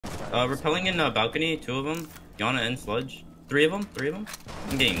Repelling in balcony, 2 of them. Yana and Sludge. 3 of them.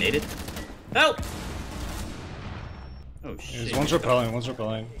 I'm getting naded. Help! Oh shit. One's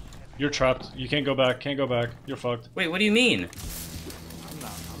repelling. You're trapped. You can't go back. You're fucked. Wait, what do you mean? I'm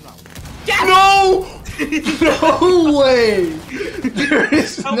not. Yes! No! No way! There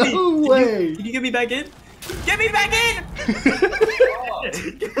is no way! Can you get me back in? Get me back in!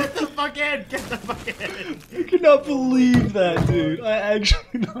 Get the fuck in! Get the fuck in! I cannot believe that, dude. I actually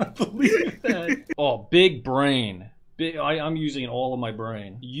cannot believe that. Oh, big brain. I'm using all of my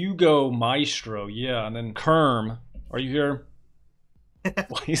brain. You go Maestro, yeah, and then Kerm. Are you here?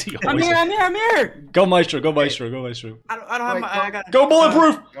 Why is he I'm here! Go Maestro. I don't have my... I got Go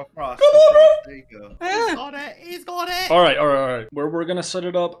Bulletproof! Go Frost. Go Bulletproof! There you go. He's got it! Alright. Where we're gonna set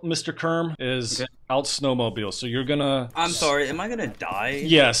it up, Mr. Kerm, is out snowmobile. So you're gonna... I'm sorry, am I gonna die?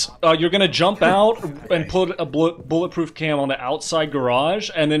 Yes. You're gonna jump out and put a bulletproof cam on the outside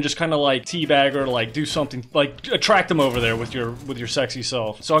garage, and then just kind of like teabag or like do something, like attract them over there with your sexy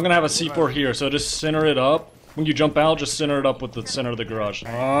self. So I'm gonna have a C4 here, so just center it up. When you jump out, just center it up with the center of the garage.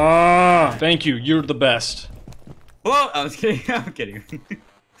 Ah! Thank you, you're the best. Whoa! I was kidding, I'm kidding.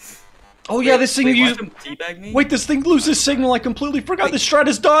 Oh yeah, this thing uses... teabag me? Wait, this thing loses signal, I completely forgot this strat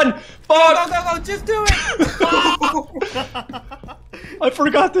is done! Fuck! Go, just do it! I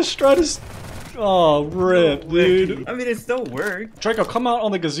forgot this strat is... Oh, rip, dude. I mean, it still worked. Draco, come out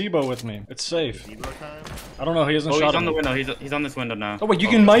on the gazebo with me. It's safe. I don't know, he hasn't shot he's on him. the window, he's on this window now. Oh wait, you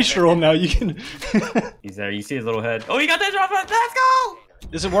can Maestro him now, you can... He's there, you see his little head. Oh, he got that drop, let's go!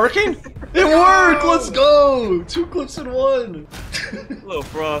 Is it working? It worked, let's go! 2 clips in 1. Little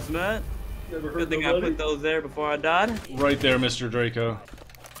Frost, man. Good thing I put those there before I died. Right there, Mr. Draco.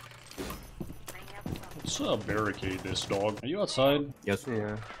 Let's barricade this dog. Are you outside? Yes.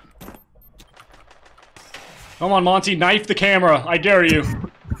 Yeah. Come on, Monty, knife the camera. I dare you.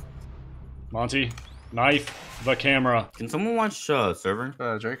 Monty, knife the camera. Can someone watch server?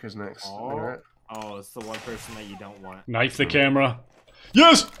 Joker's next. Oh, it's the one person that you don't want. Knife the camera.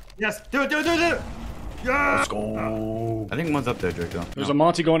 Yes! Yes! Do it! Yeah! Let's go. I think one's up there, Draco. There's a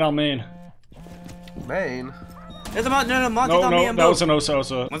Monty going out main. Main? There's a Monty's on me and that blue. was an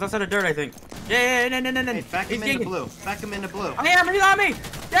Osa. One's outside of dirt, I think. Yeah, no. Hey, back him into blue. Back him into blue. I am, he's on me!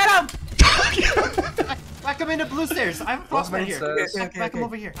 Get him! Back him into blue stairs. I have a frostbite here. Okay, Back him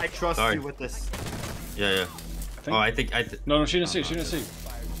over here. I trust you with this. Yeah. Oh, I think. No, she didn't see.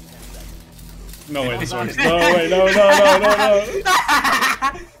 No, wait, this one's... No, wait, no.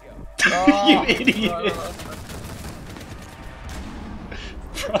 You idiot.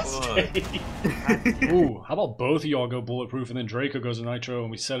 Frustrating. Ooh, how about both of y'all go Bulletproof and then Draco goes to Nitro and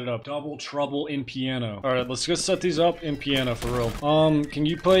we set it up. Double trouble in piano. Alright, let's just set these up in piano for real. Can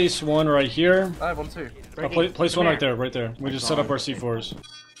you place one right here? I have one too. Place one right there. We just set up our C4s.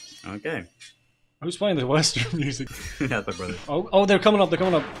 Okay. Who's playing the Western music? That's my brother. Oh, they're coming up.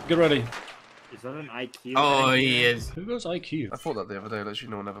 Get ready. Is that an IQ? Oh, he is. Who goes IQ? I thought that the other day, like,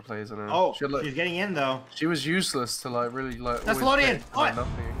 no one ever plays in her. Oh, she's getting in though. She was useless to like really like. That's loading in. Like,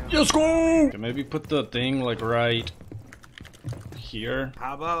 nothing. Let's go! Okay, maybe put the thing like right here.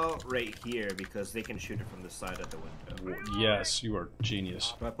 How about right here because they can shoot it from the side of the window. Yes, you are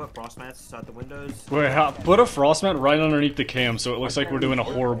genius. Do I put frost mats at the windows? Wait, put a frost mat right underneath the cam so it looks like we're doing a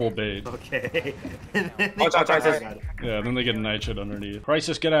horrible bait. Okay. Watch out, Yeah, then they get nitro underneath.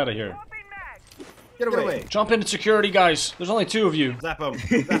 Crisis, get out of here. Get away. Jump into security, guys. There's only 2 of you. Zap him.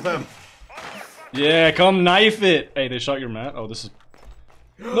 Yeah, come knife it. Hey, they shot your mat. Oh, this is...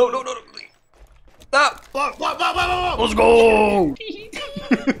 No. Stop. Let's go.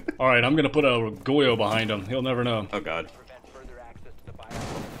 All right, I'm gonna put a Goyo behind him. He'll never know. Oh god.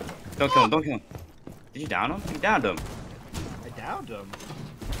 Don't kill him. Did you down him? You downed him. I downed him.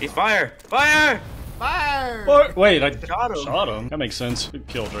 He's fire! What? Wait, I shot him. That makes sense. Good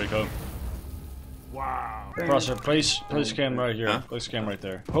kill, Draco. Wow. Crosser, place cam right here. Huh? Place cam right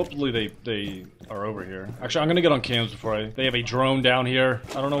there. Hopefully they are over here. Actually, I'm gonna get on cams before they have a drone down here.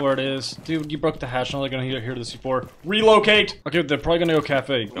 I don't know where it is. Dude, you broke the hatch. Now they're gonna hear the C4. Relocate! Okay, they're probably gonna go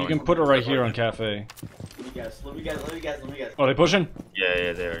cafe. You can put it right here on cafe. Let me guess. Oh, they pushing?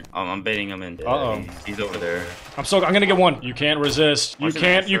 Yeah, there. I'm baiting him in. Uh-oh. He's over there. I'm gonna get one. You can't resist. You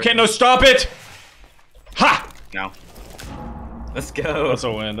can't, no, stop it! Ha! No. Let's go. That's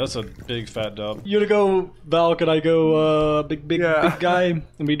a win. That's a big fat dub. You gonna go Val? Can I go big guy?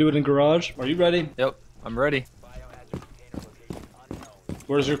 And we do it in garage? Are you ready? Yep, I'm ready.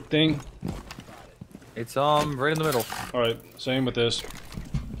 Where's your thing? It's right in the middle. Alright, same with this.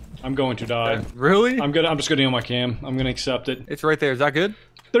 I'm going to die. Really? I'm just gonna on my cam. I'm gonna accept it. It's right there. Is that good?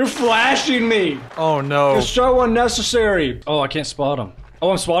 They're flashing me! Oh no. It's so unnecessary! Oh, I can't spot them. Oh,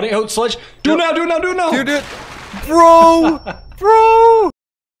 I'm spotting. Oh, Sledge. Do it now, do it now, do it now. Dude, it. Bro! Bro!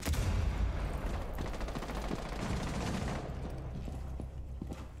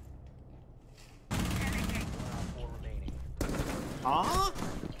 Huh?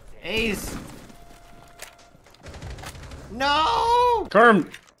 Ace. No! Kerm,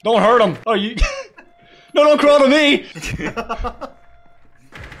 don't hurt him. Oh, you. No, don't crawl to me.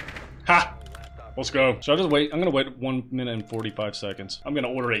 Ha. Let's go. Should I just wait? I'm gonna wait 1 minute and 45 seconds. I'm gonna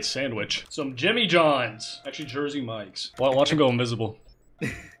order a sandwich. Some Jimmy John's. Actually, Jersey Mike's. Watch him go invisible.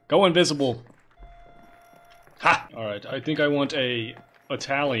 Go invisible. Ha! Alright, I think I want a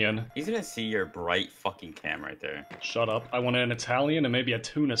Italian. He's gonna see your bright fucking cam right there. Shut up. I want an Italian and maybe a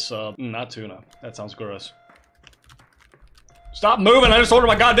tuna sub. Not tuna. That sounds gross. Stop moving! I just ordered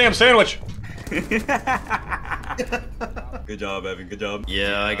my goddamn sandwich! Good job, Evan. Good job.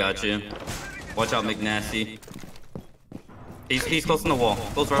 Yeah, I got you. Watch out, McNasty. He's close on the wall.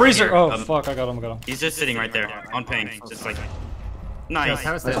 Close right Freezer! here. Oh, fuck, I got him, I got him. He's just sitting right there on ping. Just like... Nice.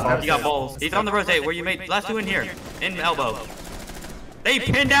 How is this? You got balls. He's on the rotate where you made... Last two in here. In elbow. They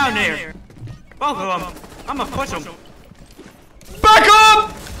pinned down there. Both of them. I'm gonna push them. Back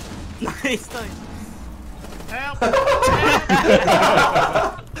up! Nice. Help!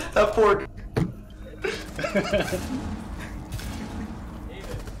 That poor.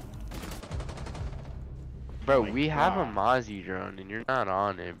 Bro, we have a Mozzie drone and you're not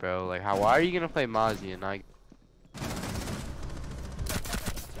on it, bro. Like, why are you gonna play Mozzie and not?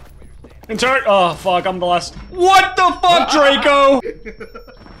 Insert! Oh, fuck, I'm the last. What the fuck, Draco?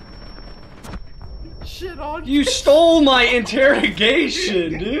 Shit on You stole my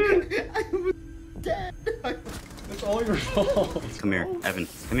interrogation, dude. I was dead. It's all your fault. Come here, Evan.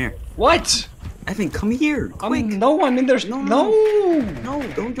 Come here. What? Evan, come here. Quick. No, I mean, there's no. No,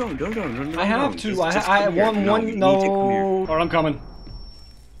 don't. I have to. Just I come here. want No, one. you need No. to come here. Alright, I'm coming.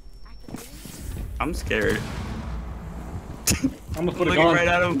 I'm scared. I'm gonna put a Looking gun. right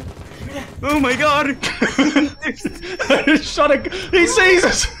at him. Oh my god! I just shot a. He sees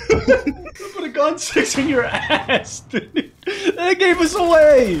us. Put a gun sticks in your ass, dude. That gave us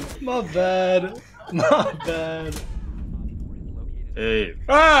away. My bad. My bad. Hey,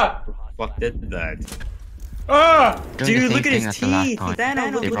 Ah! fuck did that? Ah! Dude, look at his teeth.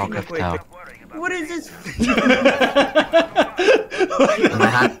 Thanos They broke looking up that way. the What is this?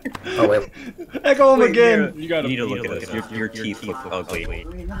 Oh wait. Echo him Wait, again. you You gotta. need to look at this. Your teeth look ugly.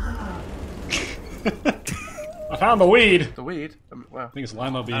 I found the weed. The weed? Wow. I think it's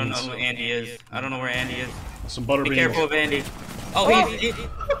lima I don't know beans. who Andy is. I don't know where Andy is. Some butter Be beans. careful of Andy. Oh, he's...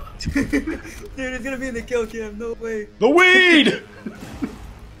 Dude, it's gonna be in the kill cam. No way. The weed!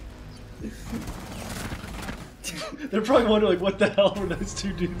 They're probably wondering, like, what the hell were those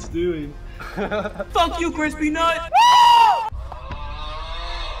two dudes doing? Fuck you, crispy nut!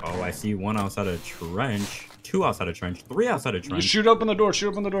 Oh, I see one outside of trench. Two outside of trench. Three outside of trench. Shoot open the door, shoot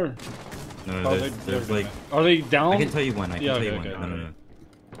open the door. No, Oh, there's like... Are they down? I can tell you one. I can Yeah, tell you okay, one. okay.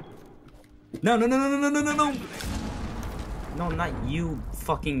 No. No. No, not you,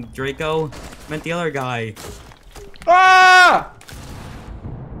 fucking Draco. Meant the other guy. Ah!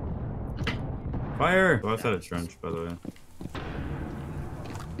 Fire! Go outside of trench, by the way.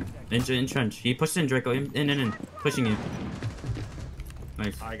 In trench. He pushed in, Draco. In. Pushing you.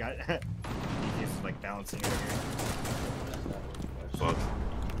 Nice. I got. He's like balancing over here. Fuck.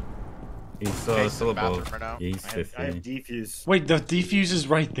 He's still above. Yeah, he's I 50. have defuse. Wait, the defuse is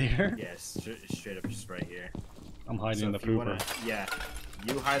right there? Yes, straight up, just right here. I'm hiding So in the if you pooper. yeah,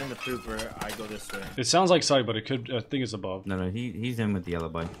 you hide in the pooper. I go this way. It sounds like sight, but it could. I think it's above. No, he's in with the yellow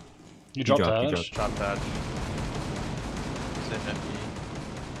bud. You dropped dropped, he Ash? dropped. Drop that. It's empty.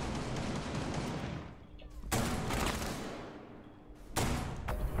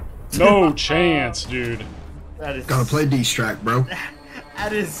 No chance, dude. That is. Gotta play D-Strack, bro.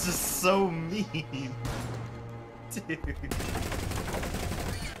 That is just so mean, dude.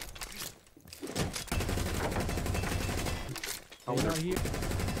 Oh, we're not here.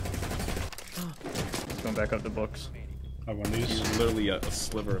 Going back up the books. I won these. He's literally a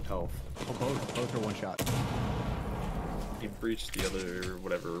sliver of health. Both are one shot. He breached the other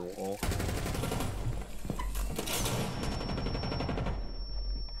whatever wall.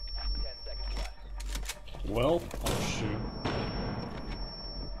 Well, oh shoot.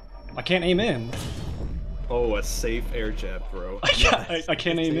 I can't aim in. Oh, a safe air jab, bro. I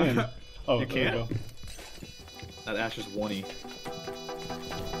can't aim in. Oh, You there we can't? go. That Ash is 1E.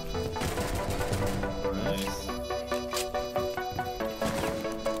 Nice.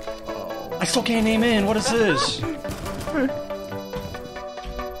 Oh. I still can't aim in. What is this?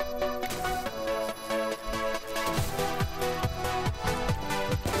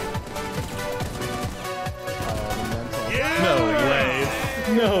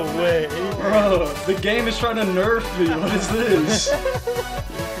 No way. Bro, the game is trying to nerf me. What is this?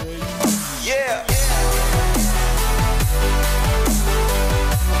 Yeah.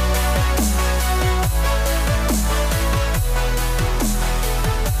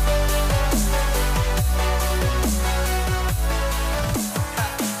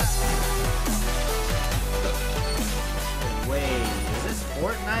 Wait, is this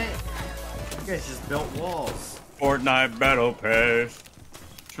Fortnite? You guys just built walls. Fortnite Battle Pass.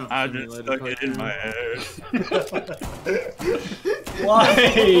 Trump I just simulated stuck it in playthrough. my ass.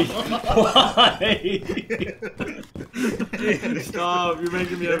 Why? Why? Stop! You're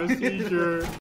making me have a seizure.